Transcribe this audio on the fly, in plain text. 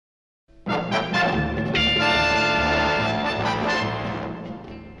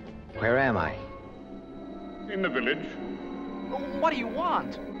in the village. What do you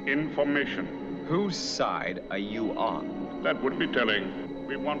want? Information. Whose side are you on? That would be telling.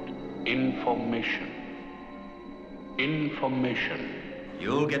 We want information. Information.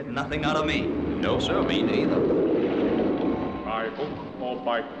 You'll get nothing out of me. No, sir, me neither. By hook or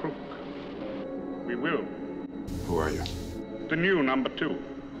by crook. We will. Who are you? The new number 2.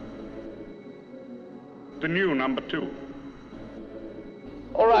 The new number 2.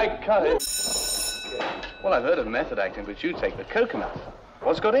 All right, cut it. Well, I've heard of method acting, but you take the coconut.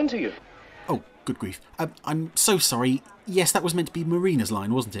 What's got into you? Oh, good grief. I'm so sorry. Yes, that was meant to be Marina's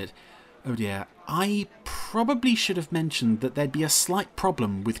line, wasn't it? Oh dear. I probably should have mentioned that there'd be a slight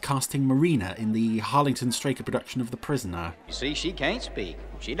problem with casting Marina in the Harlington Straker production of The Prisoner. You see, she can't speak.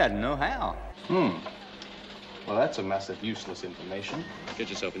 She doesn't know how. Well, that's a mess of useless information.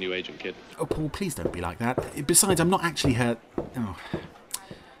 Get yourself a new agent, kid. Oh, Paul, please don't be like that. Besides, I'm not actually her... Oh.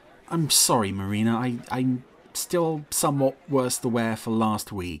 I'm sorry, Marina. I'm still somewhat worse the wear for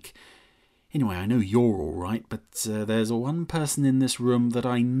last week. Anyway, I know you're all right, but there's one person in this room that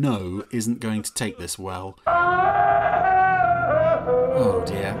I know isn't going to take this well. Oh,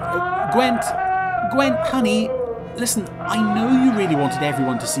 dear. Gwent, honey, listen, I know you really wanted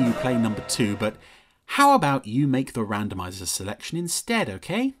everyone to see you play number 2, but how about you make the randomizer selection instead,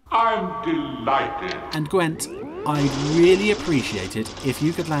 okay? I'm delighted. And Gwent, I'd really appreciate it if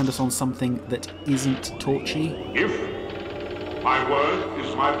you could land us on something that isn't torchy. If my word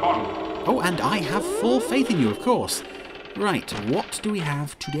is my bond. Oh, and I have full faith in you, of course. Right, what do we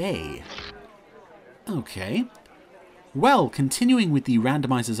have today? Okay. Well, continuing with the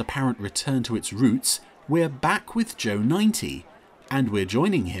randomizer's apparent return to its roots, we're back with Joe 90, and we're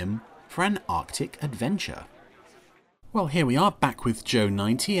joining him for an Arctic adventure. Well, here we are, back with Joe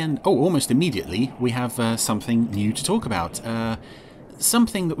 90, and almost immediately we have something new to talk about.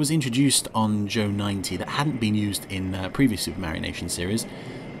 Something that was introduced on Joe 90 that hadn't been used in previous Super Mario Nation series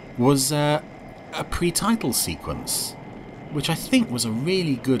was a pre-title sequence, which I think was a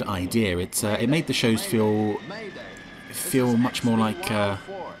really good idea. It made the shows feel much more like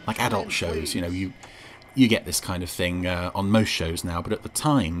adult shows. You know, you get this kind of thing on most shows now, but at the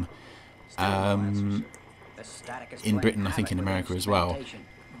time, in Britain, I think in America as well,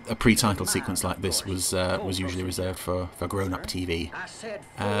 a pre-title sequence like this was usually reserved for grown-up TV,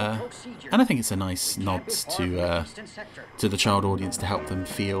 and I think it's a nice nod to the child audience to help them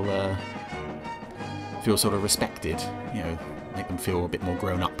feel sort of respected. You know, make them feel a bit more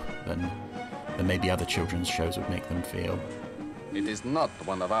grown-up than maybe other children's shows would make them feel. It is not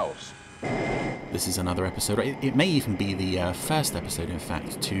one of ours. This is another episode. It may even be the first episode, in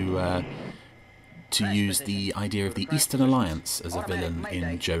fact, to use the idea of the Eastern Alliance as a villain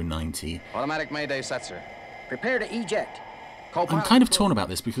in Joe 90. Automatic Mayday set, sir. Prepare to eject. I'm kind of torn about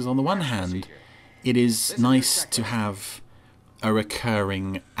this because on the one hand, it is nice to have a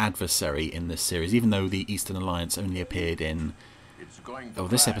recurring adversary in this series, even though the Eastern Alliance only appeared in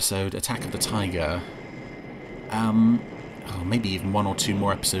this episode, Attack of the Tiger. Maybe even one or two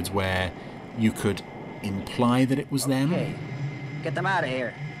more episodes where you could imply that it was them. Okay. Get them out of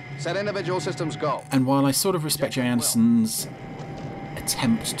here. Set individual systems go. And while I sort of respect Jay Anderson's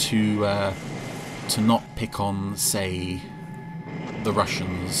attempt to not pick on, say, the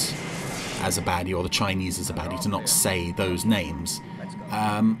Russians as a baddie or the Chinese as a baddie, to not say those names,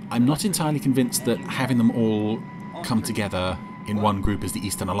 I'm not entirely convinced that having them all come together in one group as the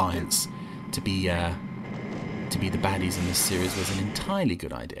Eastern Alliance to be the baddies in this series was an entirely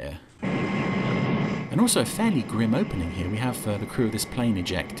good idea. And also a fairly grim opening here. We have the crew of this plane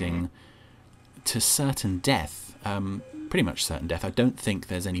ejecting to certain death, pretty much certain death. I don't think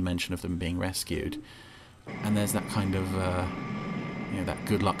there's any mention of them being rescued. And there's that kind of, that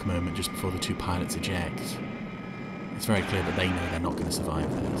good luck moment just before the two pilots eject. It's very clear that they know they're not going to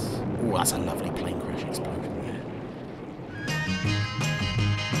survive this. Oh, that's a lovely plane crash explosion there.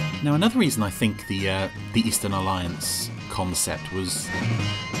 Now, another reason I think the Eastern Alliance concept was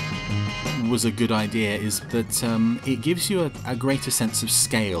a good idea is that it gives you a greater sense of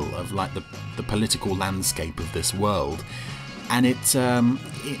scale of like the political landscape of this world, and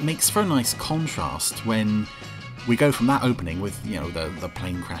it makes for a nice contrast when we go from that opening with the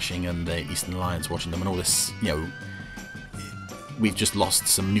plane crashing and the Eastern Alliance watching them and all this. We've just lost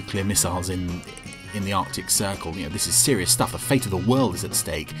some nuclear missiles in the Arctic Circle. This is serious stuff. The fate of the world is at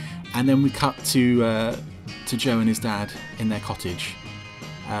stake. And then we cut to Joe and his dad in their cottage,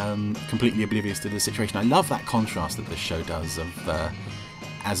 completely oblivious to the situation. I love that contrast that this show does of,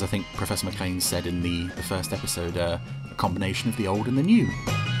 as I think Professor McLean said in the first episode, a combination of the old and the new.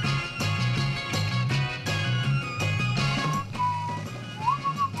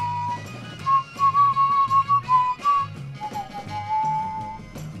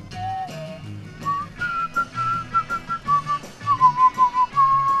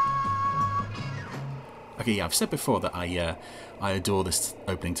 Okay, yeah, I've said before that I adore this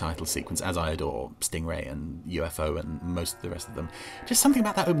opening title sequence, as I adore Stingray and UFO and most of the rest of them. Just something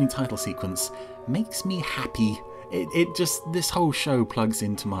about that opening title sequence makes me happy. It just, this whole show plugs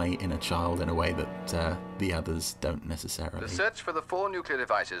into my inner child in a way that the others don't necessarily. The search for the 4 nuclear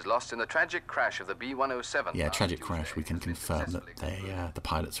devices lost in the tragic crash of the B-107. Yeah, tragic crash. We can confirm that the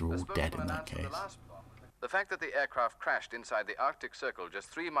pilots are all dead in that case. The fact that the aircraft crashed inside the Arctic Circle just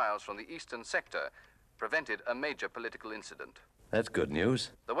 3 miles from the eastern sector prevented a major political incident. That's good news.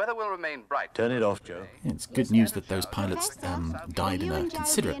 The weather will remain bright. Turn it off, Joe. It's good news that those pilots died in a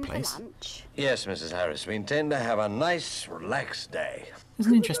considerate place. Yes, Mrs. Harris. We intend to have a nice, relaxed day. There's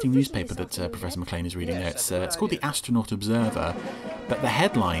an interesting newspaper that Professor McLean is reading there. It's called the Astronaut Observer, but the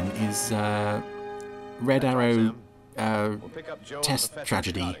headline is Red Arrow Test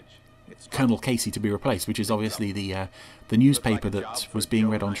Tragedy. Colonel Casey to be replaced, which is obviously the newspaper that was being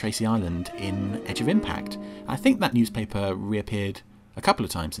read on Tracy Island in Edge of Impact. I think that newspaper reappeared a couple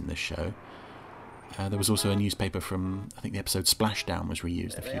of times in this show. There was also a newspaper from, I think the episode Splashdown was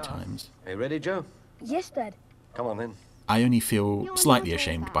reused a few times. Are you ready, Joe? Yes, Dad. Come on, then. I only feel slightly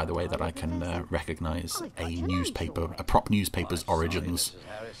ashamed, by the way, that I can recognise a newspaper, a prop newspaper's origins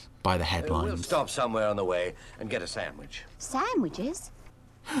by the headlines. We'll stop somewhere on the way and get a sandwich. Sandwiches?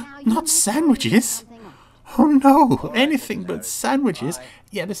 Not sandwiches? Oh no, anything but sandwiches.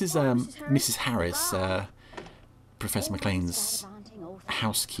 Yeah, this is Mrs. Harris, Professor McLean's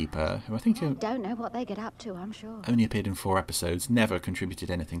housekeeper, who I think Don't know what they get up to, I'm sure. only appeared in 4 episodes, never contributed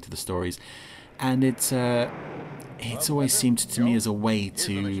anything to the stories, and it's always seemed to me as a way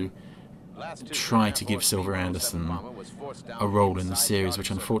to try to give Sylvia Anderson a role in the series,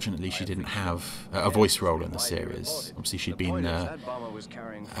 which unfortunately she didn't have, a voice role in the series. Obviously she'd been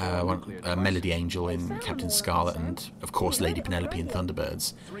Melody Angel in Captain Scarlet and, of course, Lady Penelope in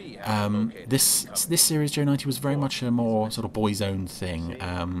Thunderbirds. This series, Joe 90, was very much a more sort of boys' own thing.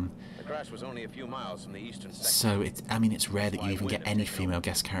 So it's rare that you even get any female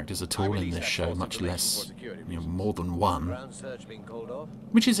guest characters at all in this show, much less more than one,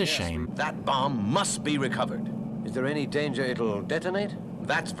 which is a shame. That bomb must be recovered. Is there any danger it'll detonate?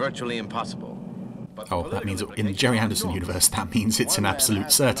 That's virtually impossible. Oh, that means in the Jerry Anderson universe, that means it's an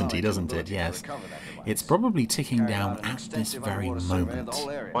absolute certainty, doesn't it? Yes. It's probably ticking down at this very moment.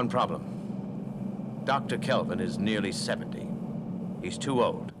 One problem. Dr. Kelvin is nearly 70. He's too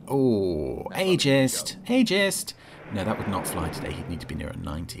old. Oh, ageist. No, that would not fly today. He'd need to be nearer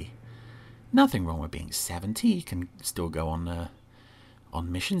 90. Nothing wrong with being 70. He can still go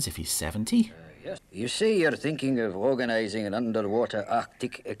on missions if he's 70. Yes. You say you're thinking of organising an underwater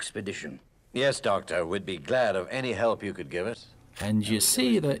Arctic expedition. Yes, Doctor. We'd be glad of any help you could give us. And you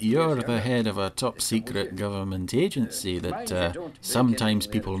see that you're the head of a top-secret government agency that sometimes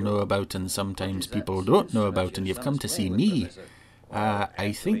people know about and sometimes people don't know about, and you've come to see me.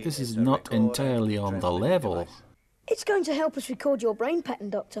 I think this is not entirely on the level. It's going to help us record your brain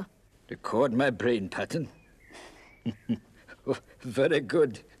pattern, Doctor. Record my brain pattern? Oh, very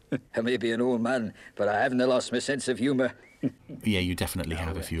good. I may be an old man, but I haven't lost my sense of humour. Yeah, you definitely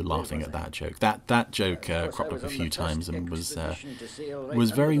have if you're laughing at that joke. That joke cropped up a few times and was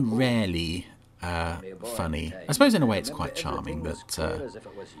very rarely funny. I suppose in a way it's quite charming that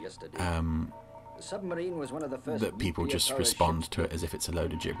people just respond to it as if it's a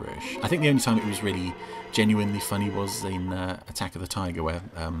load of gibberish. I think the only time it was really genuinely funny was in Attack of the Tiger, where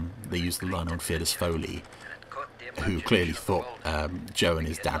they used the line on Fearless Foley, who clearly thought Joe and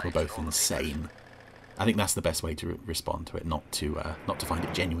his dad were both insane. I think that's the best way to respond to it, not to find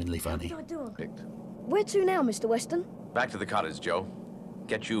it genuinely funny. Where to now, Mr. Weston? Back to the cottage, Joe.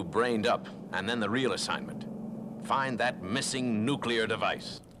 Get you brained up, and then the real assignment. Find that missing nuclear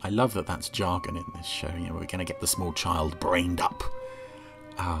device. I love that that's jargon in this show. We're going to get the small child brained up.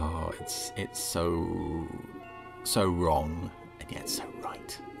 Oh, it's so wrong, and yet so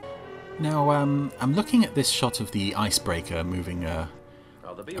right. Now, I'm looking at this shot of the icebreaker moving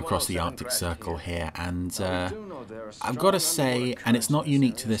across the Arctic Circle here, and I've got to say, and it's not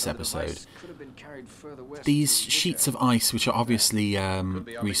unique to this episode, these sheets of ice, which are obviously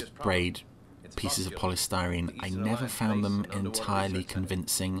resprayed pieces of polystyrene, I never found them entirely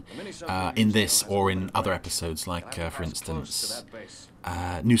convincing in this or in other episodes, like, for instance,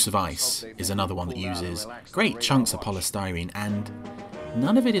 Noose of Ice is another one that uses great chunks of polystyrene, and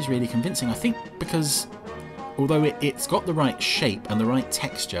none of it is really convincing, I think, because although it's got the right shape and the right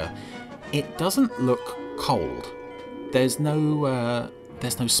texture, it doesn't look cold. There's no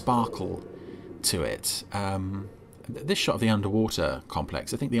sparkle to it. This shot of the underwater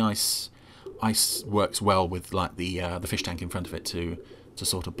complex, I think the ice works well with like the fish tank in front of it to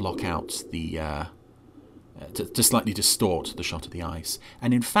sort of block out the to slightly distort the shot of the ice.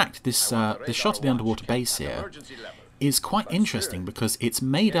 And in fact, this shot of the underwater base here is quite interesting because it's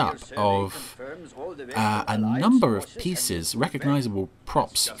made up of a number of pieces, recognisable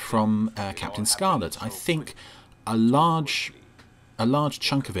props from Captain Scarlet. I think a large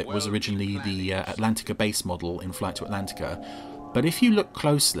chunk of it was originally the Atlantica base model in Flight to Atlantica. But if you look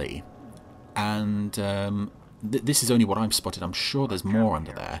closely, and this is only what I've spotted, I'm sure there's more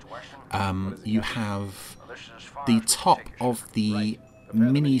under there, you have the top of the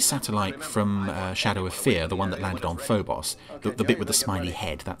mini satellite from Shadow of Fear, the one that landed on Phobos, the bit with the smiley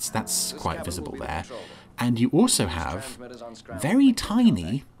head, that's quite visible there. And you also have, very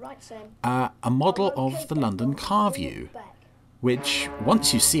tiny, a model of the London car view, which,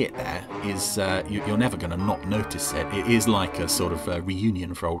 once you see it there, is you're never going to not notice it. It is like a sort of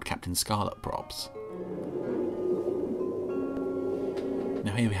reunion for old Captain Scarlet props.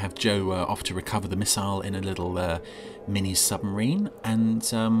 Now here we have Joe off to recover the missile in a little mini submarine, and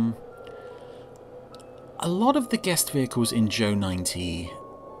a lot of the guest vehicles in Joe 90,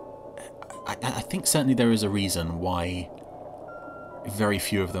 I think certainly there is a reason why very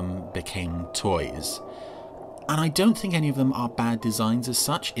few of them became toys. And I don't think any of them are bad designs as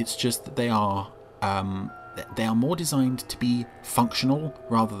such. It's just that they are more designed to be functional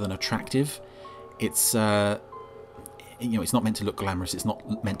rather than attractive. It's it's not meant to look glamorous. It's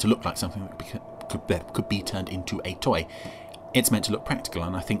not meant to look like something that could be turned into a toy. It's meant to look practical,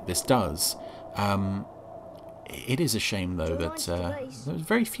 and I think this does. It is a shame though that there was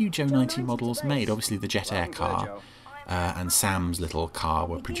very few Joe 90 models made. Obviously, the Jet Air car and Sam's little car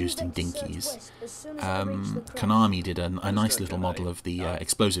were produced in dinkies. Konami did a nice little model of the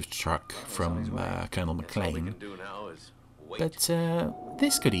explosive truck from Colonel McLean. But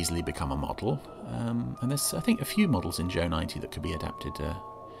this could easily become a model. And there's, I think, a few models in Joe 90 that could be adapted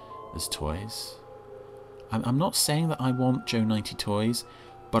as toys. I'm not saying that I want Joe 90 toys,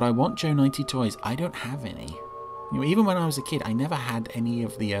 but I want Joe 90 toys. I don't have any. Even when I was a kid, I never had any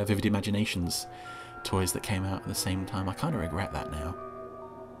of the Vivid Imaginations toys that came out at the same time. I kind of regret that now.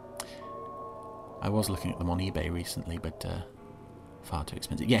 I was looking at them on eBay recently, but far too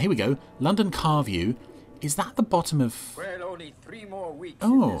expensive. Yeah, here we go. London Car View. Is that the bottom of... Well, only 3 more weeks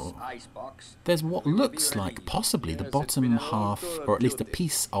oh, in this icebox. There's what looks like possibly the bottom half, or at least a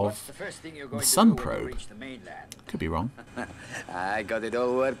piece of the sun probe. Could be wrong. I got it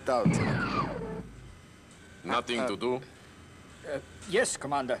all worked out. Nothing to do? Yes,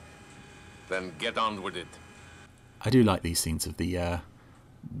 Commander. Then get on with it. I do like these scenes of the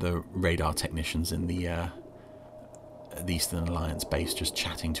radar technicians in the Eastern Alliance base just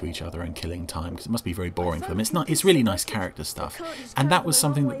chatting to each other and killing time, because it must be very boring for them. It's really nice character stuff, and that was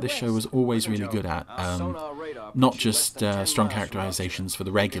something that this show was always really good at. Not just strong characterizations for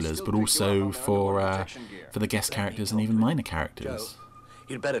the regulars, but also for the guest characters and even minor characters.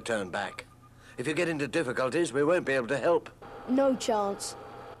 You'd better turn back. If you get into difficulties, we won't be able to help. No chance.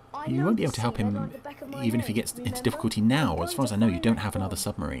 You won't be able to help him even if he gets into difficulty now. As far as I know, you don't have another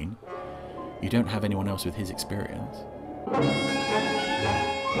submarine. You don't have anyone else with his experience.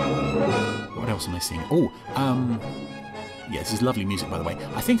 What else am I seeing? Oh, yeah, this is lovely music, by the way.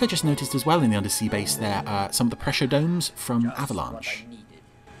 I think I just noticed as well in the undersea base there some of the pressure domes from Avalanche.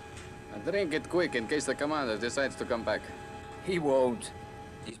 Drink it quick in case the commander decides to come back. He won't.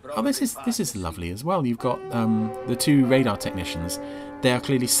 Oh, this is lovely as well. You've got the 2 radar technicians. They are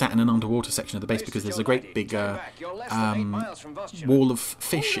clearly sat in an underwater section of the base because there's a great big wall of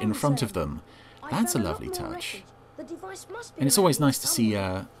fish in front of them. That's a lovely touch. And it's always nice to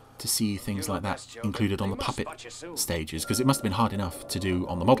see things like that included on the puppet stages, because it must have been hard enough to do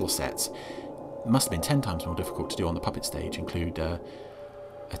on the model sets. It must have been 10 times more difficult to do on the puppet stage, include a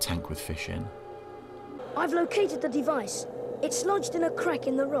tank with fish in. I've located the device. It's lodged in a crack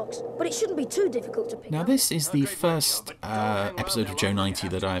in the rocks, but it shouldn't be too difficult to pick up. Now, this is the first episode of Joe 90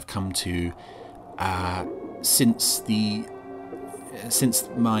 that I've come to since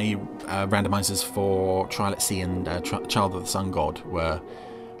my randomizers for Trial at Sea and Child of the Sun God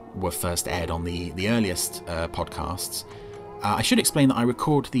were first aired on the earliest podcasts. I should explain that I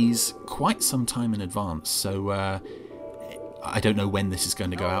record these quite some time in advance, so I don't know when this is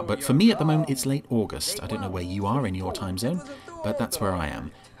going to go out, but for me at the moment it's late August. I don't know where you are in your time zone, but that's where I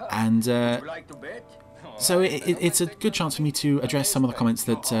am. And so it's a good chance for me to address some of the comments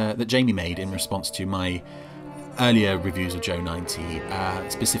that Jamie made in response to my earlier reviews of Joe 90,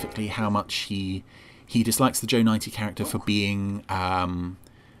 specifically how much he dislikes the Joe 90 character for being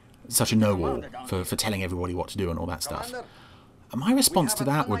such a know-all, for telling everybody what to do and all that stuff. And my response to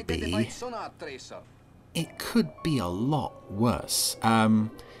that would be, it could be a lot worse.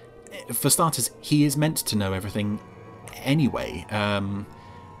 for starters, he is meant to know everything anyway.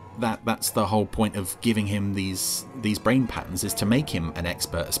 That's the whole point of giving him these brain patterns, is to make him an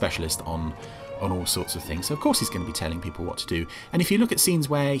expert, a specialist on all sorts of things. So of course he's going to be telling people what to do. And if you look at scenes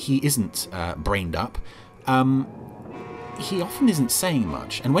where he isn't brained up, he often isn't saying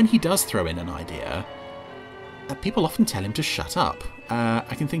much. And when he does throw in an idea, people often tell him to shut up.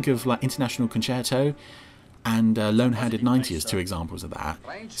 I can think of like International Concerto and Lone-Handed 90 as two examples of that.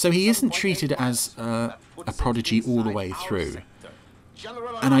 So he isn't treated as a prodigy all the way through.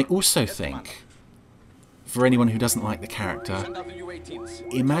 And I also think, for anyone who doesn't like the character,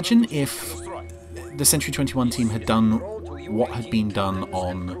 imagine if the Century 21 team had done what had been done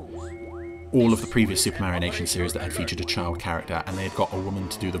on all of the previous Super Mario Nation series that had featured a child character, and they had got a woman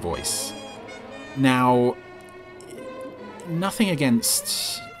to do the voice. Now, nothing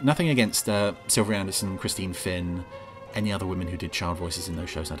against Sylvia Anderson, Christine Finn, any other women who did child voices in those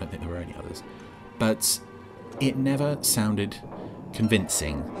shows. I don't think there were any others. But it never sounded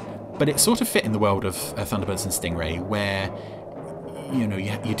convincing. But it sort of fit in the world of Thunderbirds and Stingray, where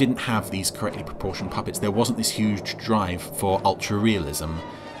you didn't have these correctly proportioned puppets. There wasn't this huge drive for ultra-realism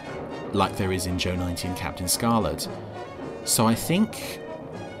like there is in Joe 90 and Captain Scarlet. So I think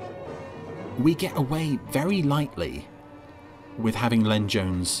we get away very lightly with having Len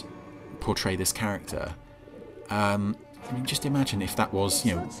Jones portray this character. I mean, just imagine if that was,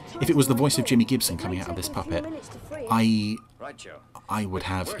 if it was the voice of Jimmy Gibson coming out of this puppet. I would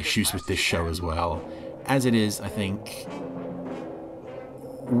have issues with this show as well. As it is, I think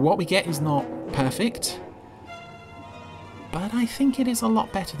what we get is not perfect, but I think it is a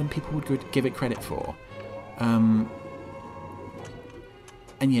lot better than people would give it credit for. And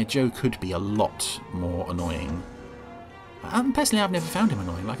yeah, Joe could be a lot more annoying. Personally, I've never found him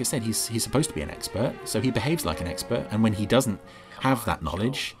annoying. Like I said, he's supposed to be an expert, so he behaves like an expert, and when he doesn't have that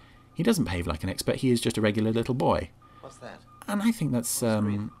knowledge, he doesn't behave like an expert. He is just a regular little boy. What's that? And I think that's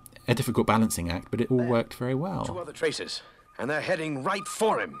a difficult balancing act, but it all worked very well. 2 other traces, and they're heading right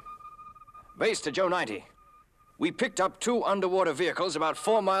for him. Base to Joe 90. We picked up 2 underwater vehicles about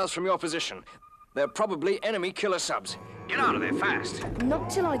 4 miles from your position. They're probably enemy killer subs. Get out of there fast.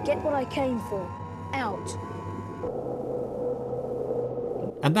 Not till I get what I came for. Out.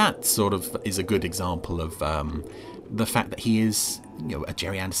 And that sort of is a good example of the fact that he is, a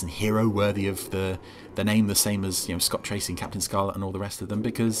Jerry Anderson hero worthy of the name, the same as Scott Tracy and Captain Scarlet and all the rest of them,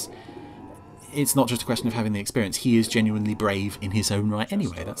 because it's not just a question of having the experience. He is genuinely brave in his own right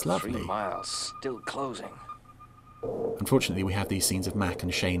anyway. That's lovely. 3 miles, still closing. Unfortunately, we have these scenes of Mac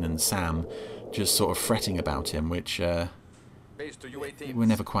and Shane and Sam just sort of fretting about him, which were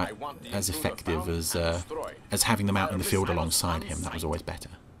never quite as effective as having them out in the field alongside him. That was always better.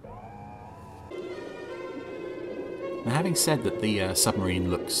 Now, having said that the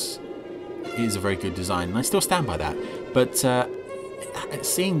submarine is a very good design, and I still stand by that, but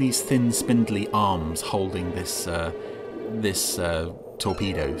seeing these thin, spindly arms holding this torpedo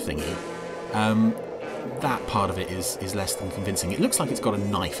thingy, that part of it is less than convincing. It looks like it's got a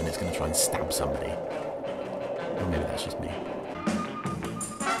knife and it's going to try and stab somebody. Or maybe that's just me.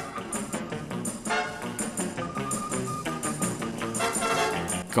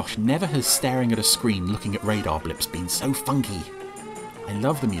 Gosh, never has staring at a screen looking at radar blips been so funky. I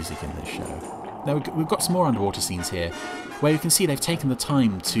love the music in this show. Now, we've got some more underwater scenes here, where you can see they've taken the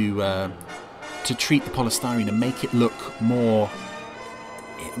time to treat the polystyrene and make it look more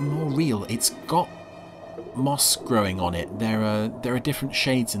real. It's got moss growing on it. There are different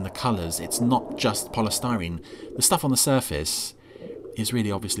shades in the colours. It's not just polystyrene. The stuff on the surface is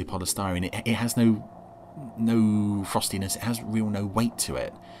really obviously polystyrene. It has no frostiness. It has no weight to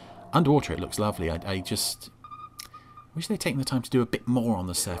it. Underwater, it looks lovely. I just wish they'd taken the time to do a bit more on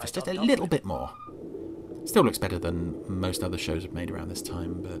the surface, just a little bit more. Still looks better than most other shows have made around this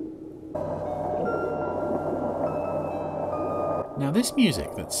time, but now this music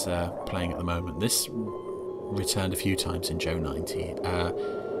that's playing at the moment, this returned a few times in Joe 90.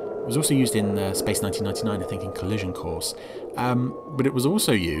 Was also used in Space 1999, I think, in Collision Course. But it was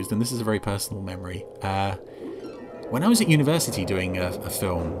also used, and this is a very personal memory, when I was at university doing a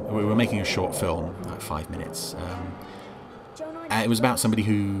film. We were making a short film, like 5 minutes. It was about somebody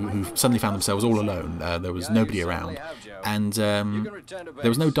who suddenly found themselves all alone. There was nobody around, and there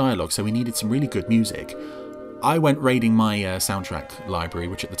was no dialogue, so we needed some really good music. I went raiding my soundtrack library,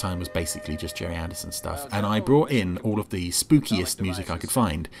 which at the time was basically just Jerry Anderson stuff, and I brought in all of the spookiest music I could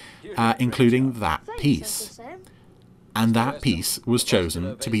find, including that piece. And that piece was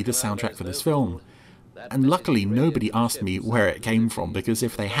chosen to be the soundtrack for this film. And luckily nobody asked me where it came from, because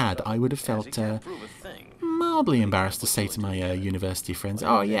if they had, I would have felt mildly embarrassed to say to my university friends,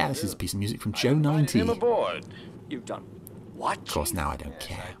 oh yeah, this is a piece of music from Joe 90. Him aboard. You've done what? Of course, now I don't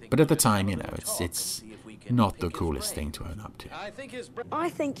care. But at the time, you know, it's not the coolest thing to own up to. I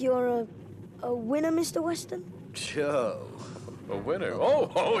think you're a winner, Mr. Weston. Joe. A winner?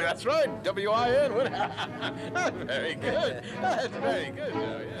 Oh, that's right. W-I-N, winner. That's very good. That's very good,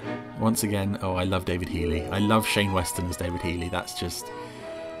 Joe, yeah. Once again, oh, I love David Healy. I love Shane Weston as David Healy. That's just...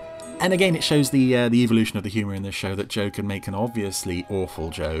 And again, it shows the evolution of the humour in this show, that Joe can make an obviously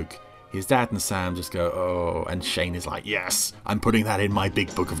awful joke. His dad and Sam just go, oh, and Shane is like, yes, I'm putting that in my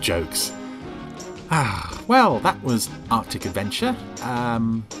big book of jokes. Well, that was Arctic Adventure.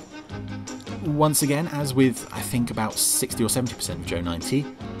 Once again, as with, I think, about 60 or 70% of Joe 90,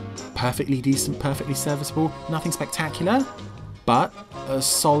 perfectly decent, perfectly serviceable, nothing spectacular, but a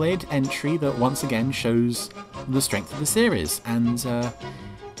solid entry that once again shows the strength of the series. And,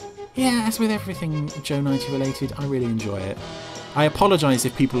 yeah, as with everything Joe 90 related, I really enjoy it. I apologise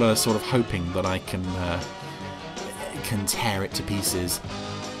if people are sort of hoping that I can tear it to pieces.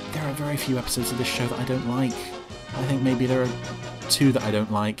 There are very few episodes of this show that I don't like. I think maybe there are 2 that I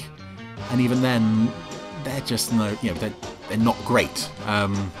don't like, and even then, they're just they're not great. But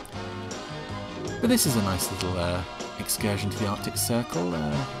this is a nice little excursion to the Arctic Circle,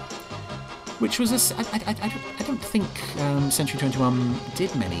 which was I don't think Century 21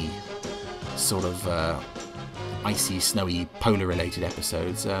 did many sort of icy, snowy, polar-related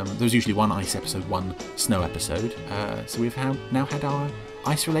episodes. There was usually one ice episode, one snow episode. So we've now had our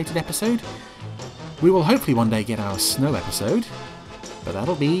ice-related episode. We will hopefully one day get our snow episode, but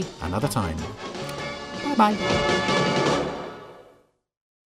that'll be another time. Bye-bye.